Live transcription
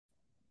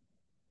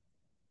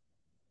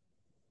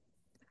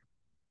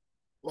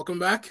Welcome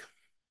back.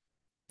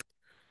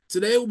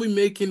 Today we'll be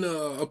making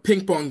a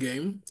ping pong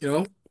game,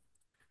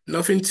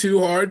 nothing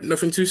too hard,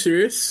 nothing too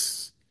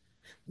serious.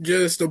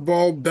 Just a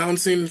ball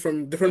bouncing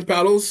from different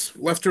paddles,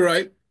 left to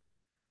right.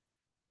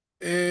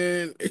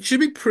 And it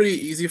should be pretty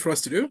easy for us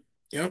to do.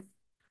 You know,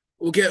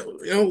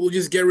 we'll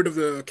just get rid of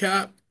the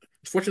cat.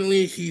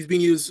 Fortunately, he's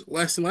being used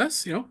less and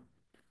less.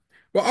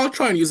 But I'll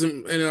try and use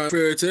him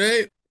for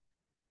today.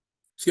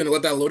 Just gonna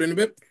let that load in a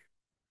bit.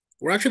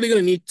 We're actually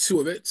gonna need two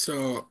of it,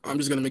 so I'm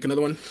just gonna make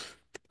another one.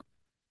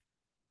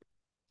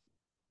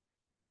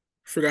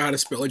 Figure out how to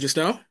spell it just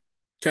now.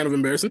 Kind of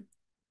embarrassing.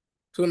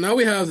 So now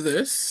we have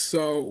this.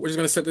 So we're just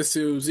gonna set this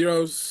to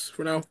zeros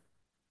for now.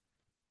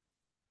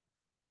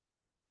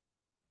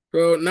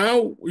 So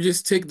now we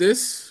just take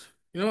this,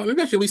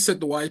 maybe I should at least set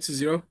the Y to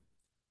zero.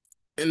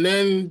 And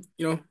then,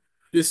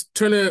 just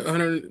turn it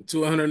 100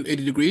 to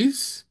 180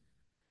 degrees,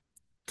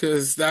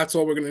 because that's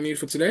all we're gonna need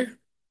for today.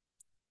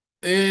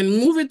 And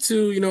move it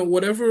to,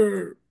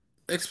 whatever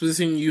X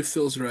position you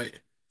feels right.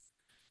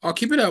 I'll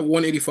keep it at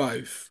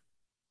 185.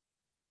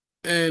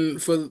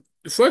 And for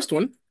the first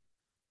one,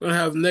 we're gonna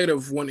have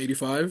negative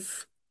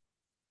 185,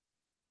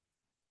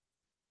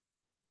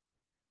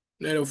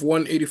 negative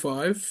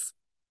 185.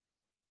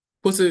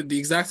 Puts it at the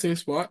exact same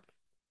spot.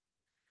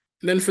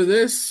 And then for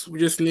this, we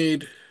just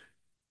need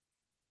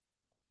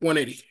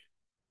 180.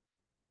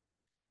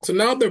 So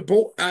now they're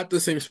both at the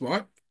same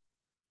spot.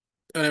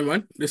 Oh, never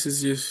mind. This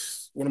is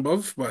just one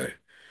above, but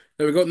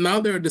there we go. Now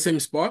they're at the same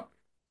spot.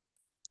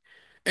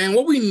 And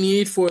what we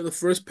need for the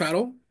first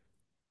paddle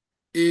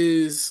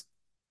is,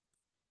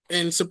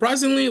 and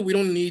surprisingly, we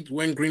don't need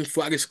when green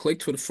flag is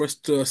clicked for the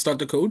first to start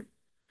the code.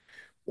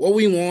 What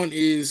we want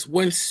is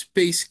when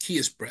space key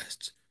is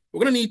pressed. We're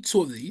gonna need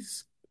two of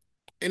these.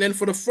 And then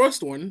for the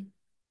first one,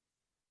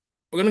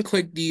 we're gonna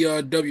click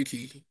the W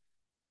key,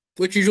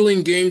 which usually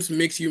in games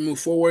makes you move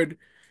forward.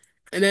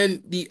 And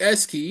then the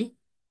S key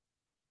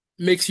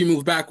makes you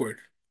move backward.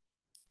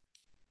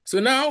 So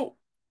now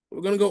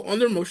we're gonna go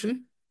under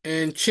motion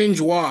and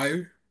change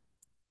Y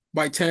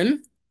by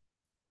 10.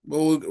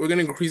 We're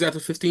gonna increase that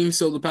to 15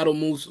 so the paddle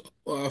moves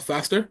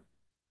faster.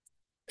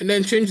 And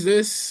then change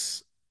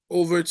this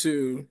over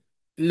to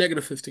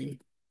negative 15.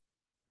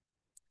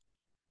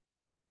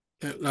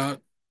 Uh,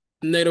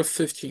 negative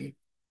 15.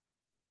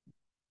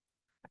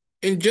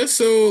 And just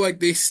so like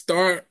they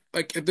start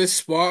like at this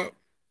spot,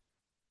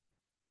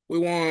 we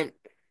want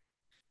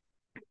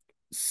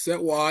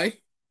set Y.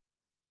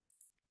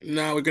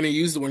 Now we're gonna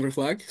use the winger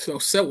flag. So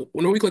set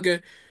whenever we click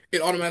it,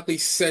 it automatically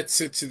sets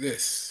it to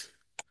this.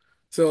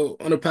 So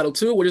on the paddle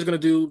two, we're just gonna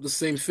do the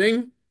same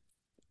thing.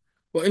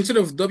 Well, instead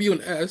of W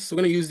and S, we're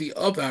going to use the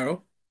up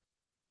arrow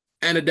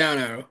and a down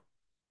arrow.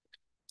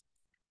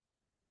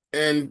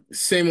 And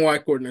same Y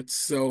coordinates.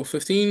 So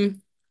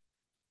 15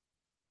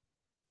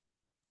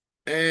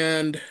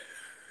 and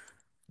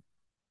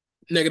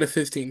negative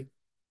 15.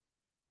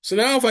 So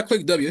now if I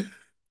click W,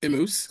 it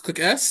moves. Click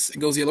S, it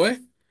goes the other way.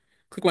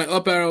 Click my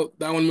up arrow,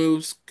 that one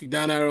moves. Click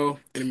down arrow,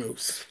 and it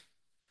moves.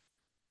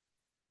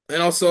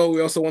 And also,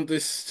 we also wanted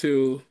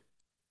to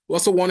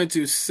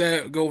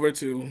go over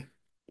to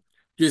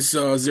just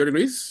 0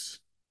 degrees.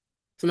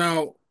 So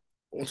now,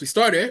 once we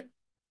start it,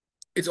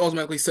 it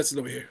automatically sets it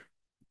over here.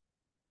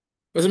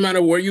 Doesn't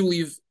matter where you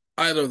leave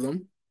either of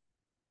them.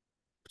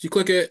 If you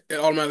click it, it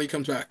automatically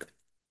comes back.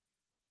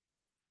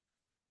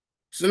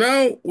 So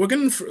now we're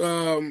gonna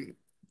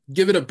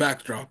give it a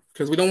backdrop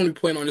because we don't want to be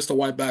playing on just a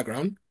white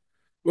background.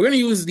 We're gonna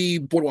use the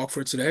boardwalk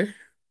for today,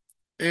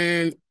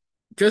 and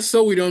just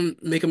so we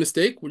don't make a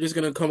mistake, we're just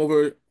gonna come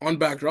over on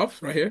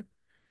backdrops right here,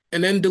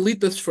 and then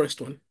delete this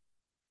first one.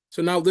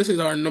 So now this is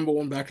our number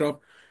one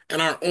backdrop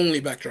and our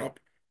only backdrop.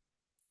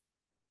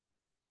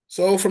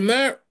 So from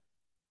there,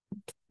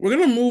 we're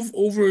gonna move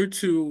over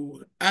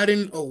to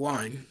adding a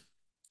line,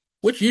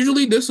 which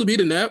usually this will be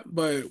the net,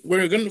 but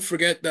we're gonna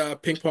forget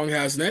that ping pong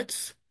has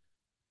nets.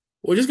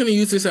 We're just gonna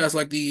use this as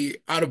like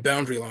the out of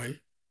boundary line.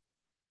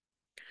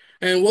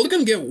 And we're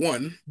gonna get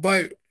one,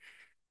 but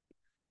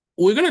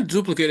we're gonna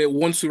duplicate it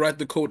once we write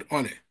the code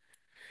on it.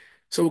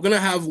 So we're gonna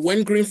have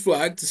one green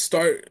flag to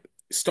start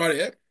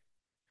it,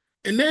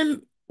 and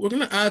then we're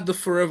gonna add the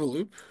forever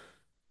loop.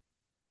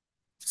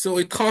 So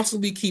it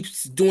constantly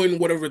keeps doing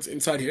whatever it's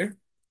inside here.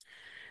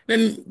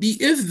 Then the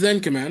if then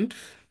command,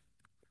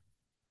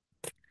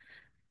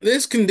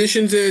 this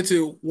conditions it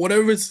to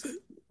whatever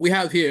we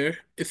have here.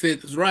 If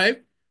it's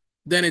right,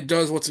 then it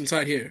does what's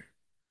inside here.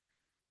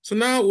 So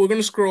now we're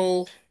gonna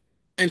scroll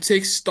and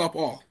take stop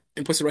all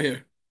and place it right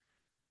here.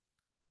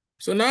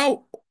 So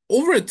now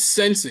over at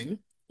sensing,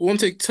 we want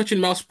to take touch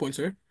and mouse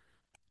pointer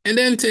and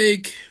then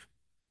take,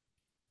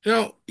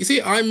 you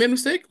see, I made a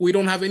mistake. We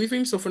don't have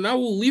anything. So for now,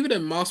 we'll leave it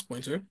at mouse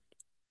pointer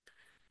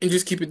and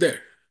just keep it there.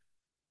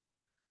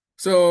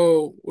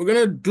 So we're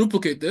going to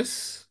duplicate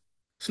this.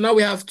 So now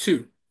we have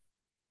two.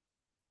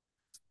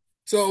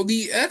 So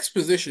the X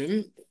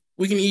position,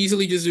 we can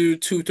easily just do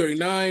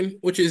 239,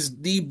 which is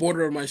the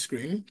border of my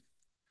screen,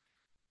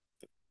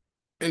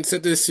 and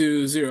set this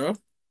to 0.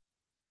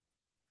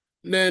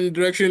 then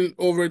direction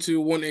over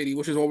to 180,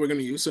 which is what we're going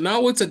to use. So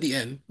now it's at the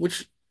end,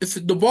 which if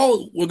the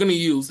ball we're going to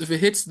use, if it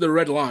hits the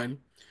red line,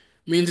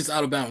 means it's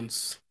out of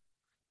bounds.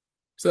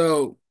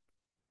 So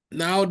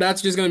now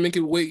that's just going to make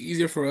it way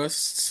easier for us,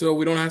 so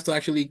we don't have to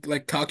actually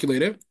like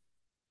calculate it.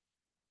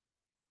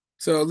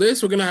 So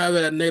this we're going to have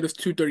it at negative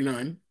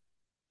 239,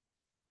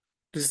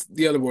 just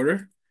the other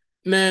border,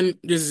 and then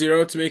just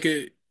zero to make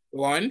it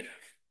aligned.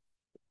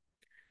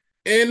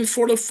 And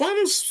for the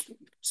final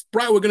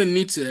sprite we're going to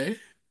need today,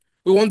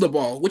 we want the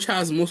ball, which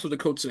has most of the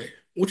code today,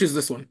 which is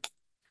this one.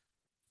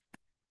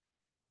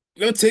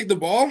 We're going to take the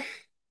ball.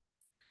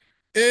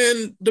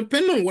 And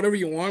depending on whatever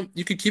you want,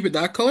 you could keep it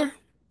that color.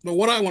 But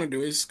what I want to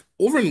do is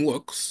over in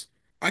looks,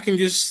 I can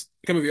just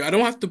come over here. I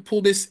don't have to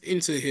pull this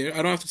into here.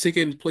 I don't have to take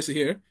it and place it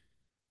here.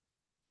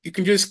 You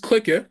can just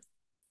click it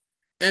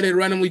and it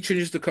randomly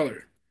changes the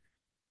color.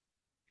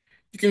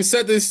 You can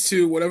set this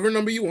to whatever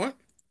number you want.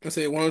 Let's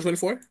say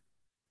 124. And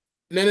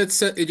then it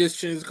just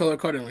changes the color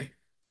accordingly.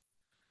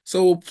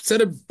 So we'll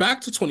set it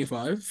back to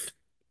 25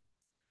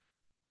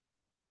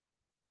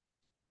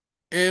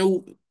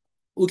 and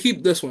we'll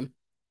keep this one.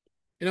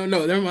 No,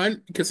 never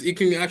mind, because it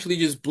can actually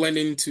just blend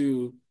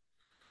into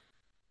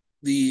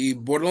the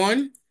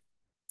borderline.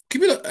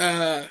 Keep it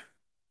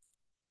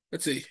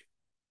let's see.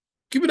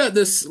 Keep it at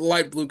this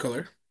light blue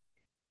color.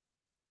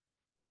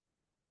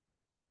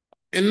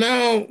 And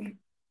now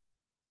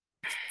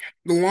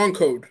the long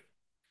code.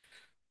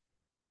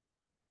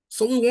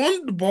 So we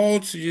want the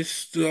ball to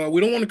just, we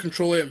don't want to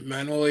control it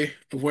manually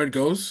of where it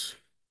goes.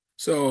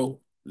 So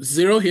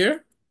zero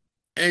here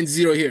and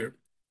zero here.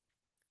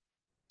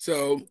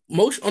 So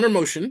motion under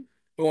motion,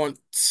 we want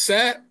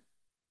set,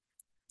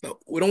 no,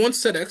 we don't want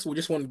set X, we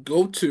just want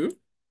go to.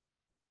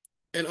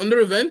 And under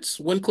events,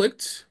 when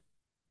clicked,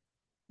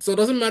 so it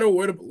doesn't matter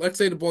where let's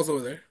say the ball's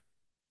over there.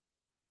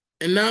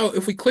 And now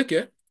if we click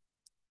it,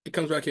 it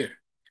comes back here.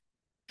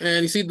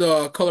 And you see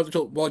the color of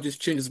the ball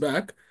just changes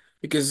back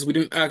because we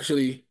didn't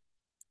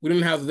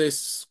have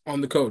this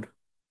on the code.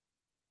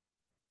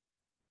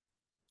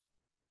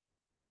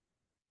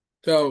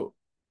 So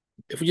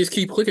if we just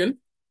keep clicking,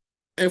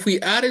 and if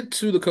we add it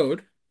to the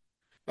code,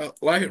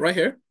 right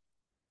here,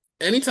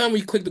 anytime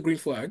we click the green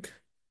flag,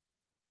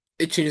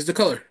 it changes the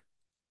color.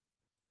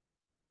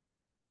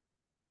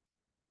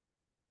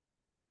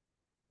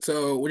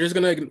 So we're just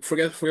gonna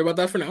forget about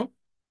that for now.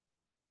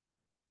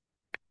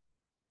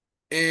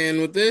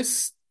 And with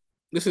this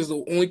is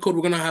the only code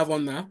we're gonna have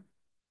on that.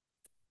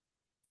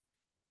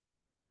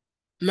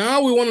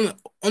 Now we want to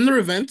under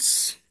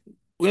events,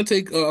 we're gonna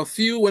take a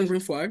few when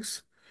green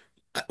flags.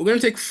 We're gonna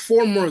take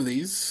four more of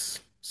these,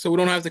 so we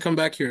don't have to come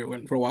back here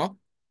for a while.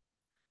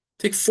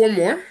 Take four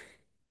more.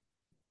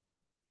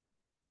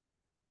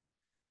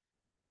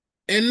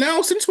 And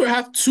now since we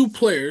have two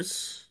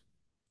players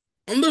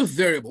on the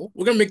variable,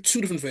 we're gonna make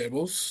two different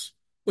variables,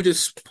 which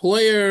is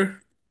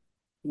player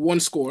one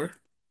score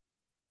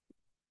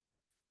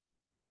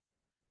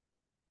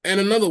and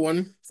another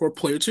one for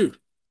player two.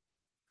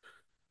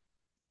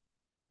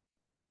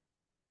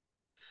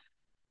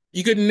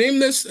 You could name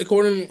this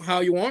according to how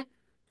you want,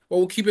 but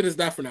we'll keep it as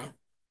that for now.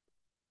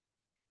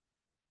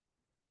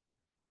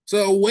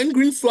 So when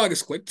green flag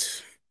is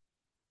clicked,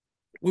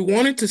 we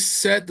wanted to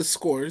set the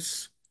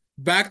scores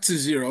back to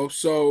zero,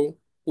 so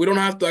we don't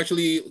have to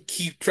actually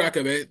keep track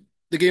of it.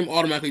 The game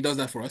automatically does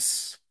that for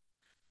us.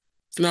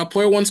 So now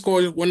player one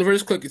scores, whenever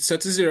it's clicked, it's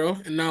set to zero,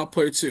 and now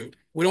player two.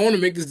 We don't want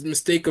to make this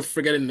mistake of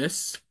forgetting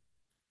this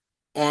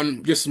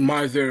on just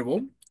my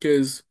variable,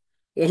 because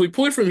once we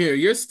pull it from here,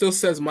 yours still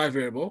says my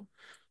variable.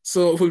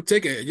 So if we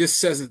take it, it just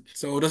says it.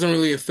 So it doesn't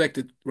really affect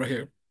it right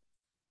here.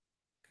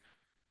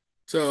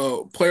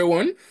 So player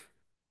one,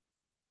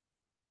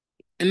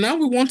 and now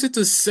we want it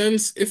to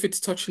sense if it's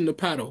touching the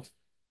paddle.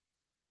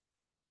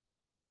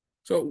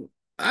 So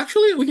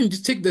actually, we can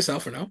just take this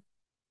out for now.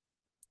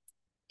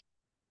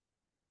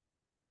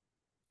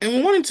 And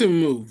we want it to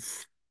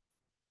move.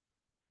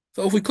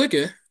 So if we click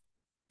it,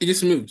 it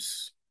just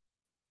moves.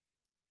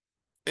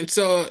 And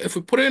so if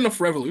we put it in a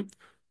forever loop,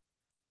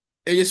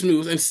 it just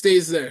moves and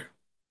stays there,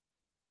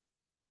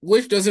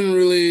 which doesn't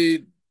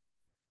really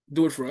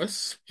do it for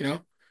us.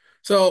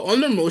 So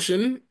under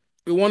motion,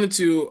 we wanted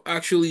to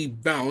actually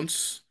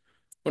bounce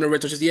whenever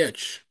it touches the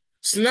edge.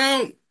 So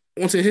now,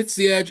 once it hits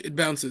the edge, it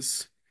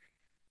bounces.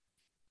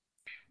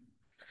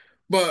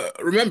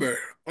 But remember,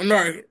 on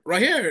our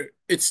right here,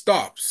 it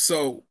stops.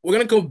 So we're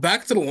gonna go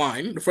back to the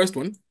line, the first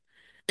one,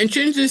 and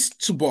change this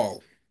to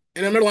ball.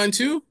 And another line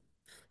two,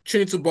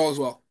 change it to ball as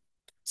well.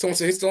 So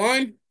once it hits the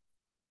line,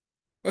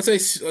 let's say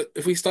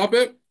if we stop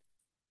it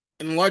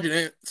and enlarge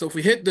it, so if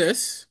we hit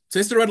this, so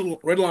it's the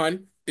red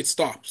line, it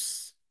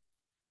stops.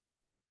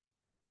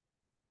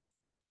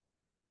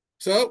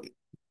 So,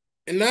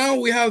 and now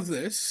we have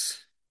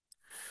this.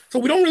 So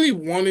we don't really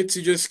want it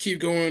to just keep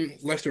going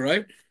left to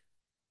right.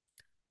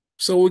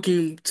 So we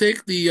can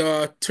take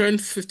the turn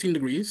 15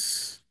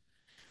 degrees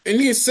and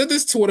you can set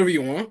this to whatever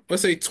you want.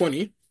 Let's say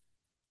 20.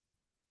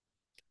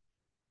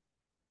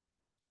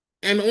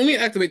 And only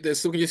activate this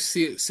so we can just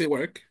see it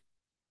work.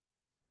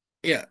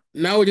 Yeah.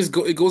 Now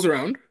it goes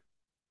around.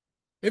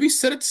 maybe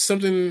set it to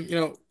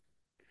something,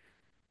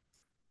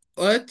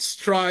 let's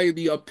try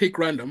the pick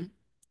random.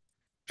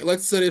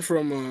 Let's set it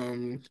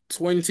from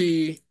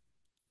 20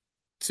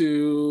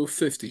 to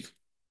 50.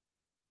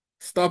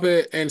 Stop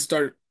it and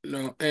start,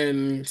 no,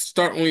 and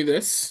start only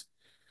this.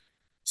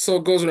 So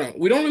it goes around.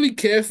 We don't really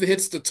care if it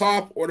hits the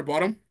top or the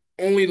bottom,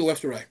 only the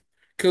left or right,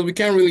 because we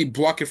can't really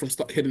block it from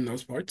hitting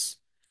those parts.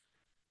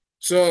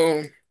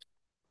 So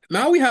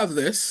now we have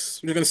this.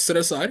 We're gonna set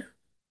aside.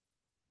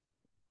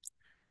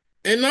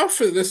 And now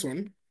for this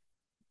one,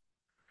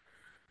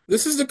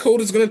 this is the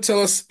code that's gonna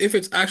tell us if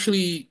it's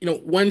actually,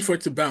 when for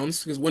it to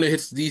bounce, because when it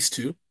hits these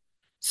two,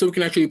 so we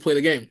can actually play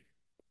the game.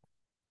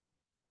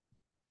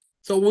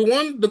 So we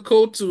want the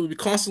code to be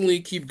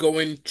constantly keep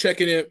going,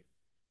 checking it,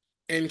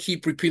 and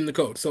keep repeating the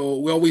code. So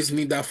we always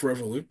need that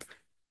forever loop.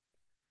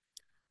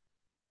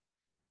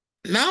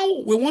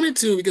 Now we want it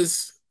to,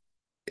 because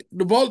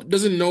the ball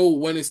doesn't know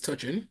when it's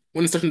touching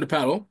the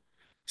paddle.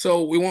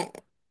 So we want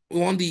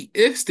the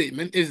if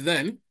statement is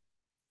then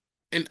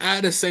and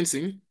add a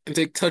sensing and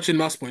take touch and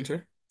mouse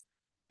pointer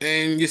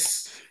and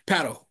just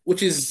paddle,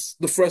 which is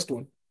the first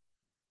one.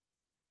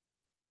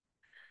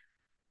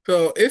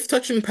 So if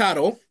touch and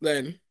paddle,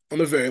 then on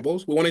the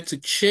variables, we want it to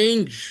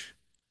change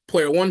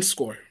player one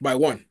score by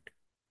one.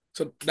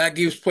 So that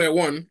gives player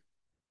one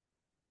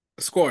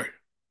a score.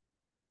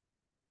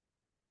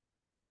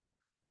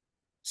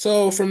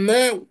 So from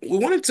there, we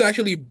want it to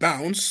actually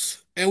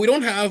bounce, and we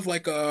don't have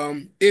like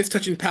if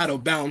touching paddle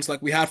bounce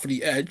like we have for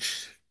the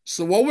edge.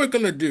 So what we're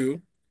gonna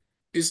do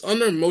is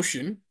under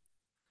motion,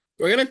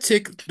 we're gonna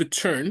take the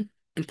turn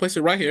and place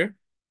it right here,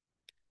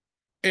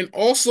 and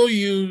also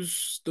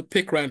use the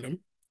pick random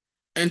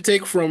and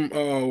take from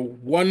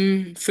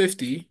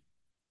 150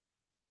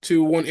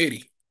 to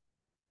 180,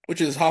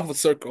 which is half a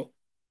circle.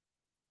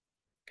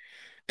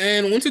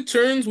 And once it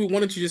turns, we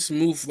want it to just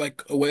move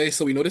like away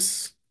so we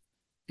notice.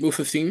 Move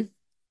 15.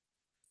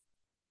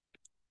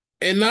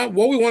 And now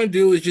what we want to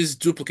do is just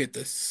duplicate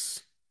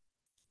this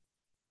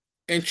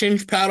and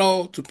change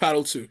paddle to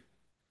paddle two.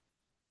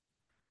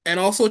 And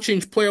also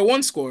change player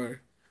one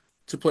score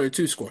to player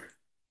two score.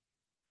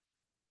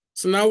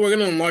 So now we're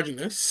gonna enlarge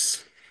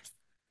this.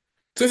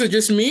 Since it's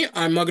just me,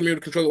 I'm not gonna be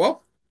able to control it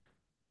well.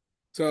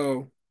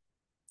 So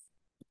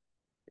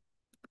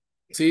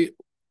see,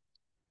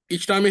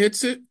 each time it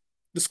hits it,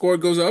 the score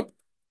goes up.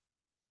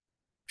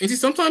 And see,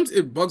 sometimes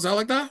it bugs out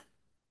like that.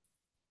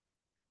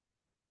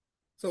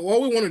 So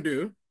what we want to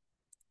do,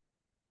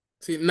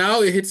 see,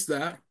 now it hits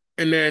that,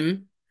 and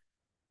then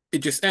it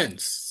just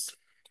ends,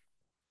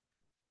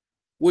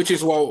 which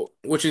is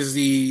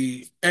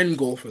the end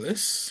goal for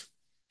this.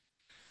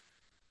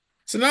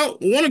 So now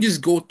we want to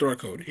just go through our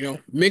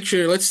code, make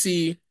sure, let's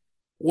see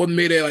what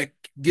made it like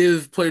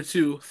give player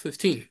two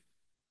 15.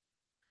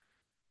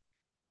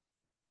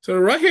 So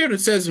right here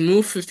it says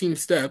move 15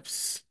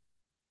 steps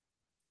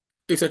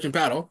if touching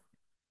paddle.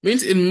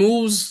 Means it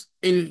moves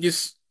in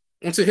just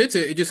once it hits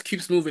it, it just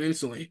keeps moving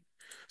instantly.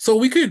 So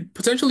we could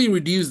potentially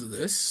reduce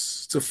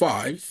this to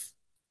 5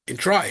 and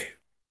try.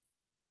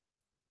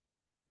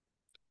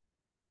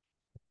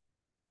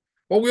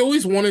 Well, we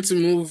always wanted to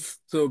move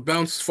to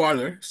bounce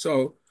farther,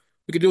 so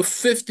we could do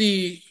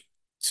 50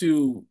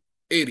 to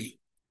 80.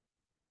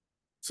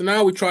 So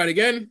now we try it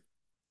again.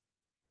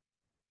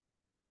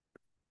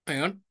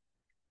 Hang on.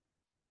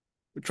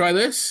 We try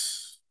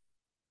this.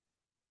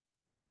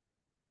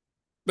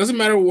 Doesn't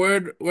matter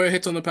where it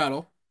hits on the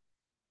paddle.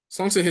 As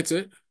long as it hits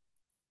it,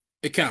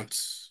 it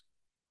counts.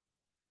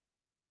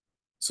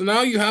 So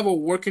now you have a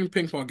working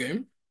ping pong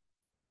game.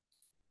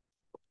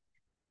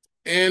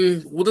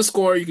 And with the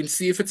score, you can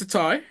see if it's a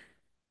tie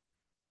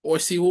or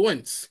see who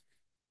wins.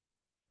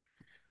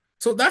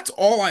 So that's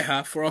all I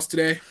have for us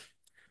today.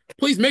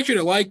 Please make sure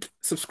to like,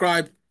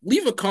 subscribe,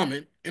 leave a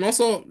comment, and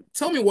also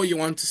tell me what you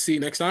want to see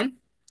next time.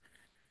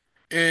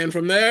 And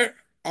from there,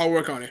 I'll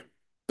work on it.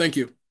 Thank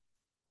you.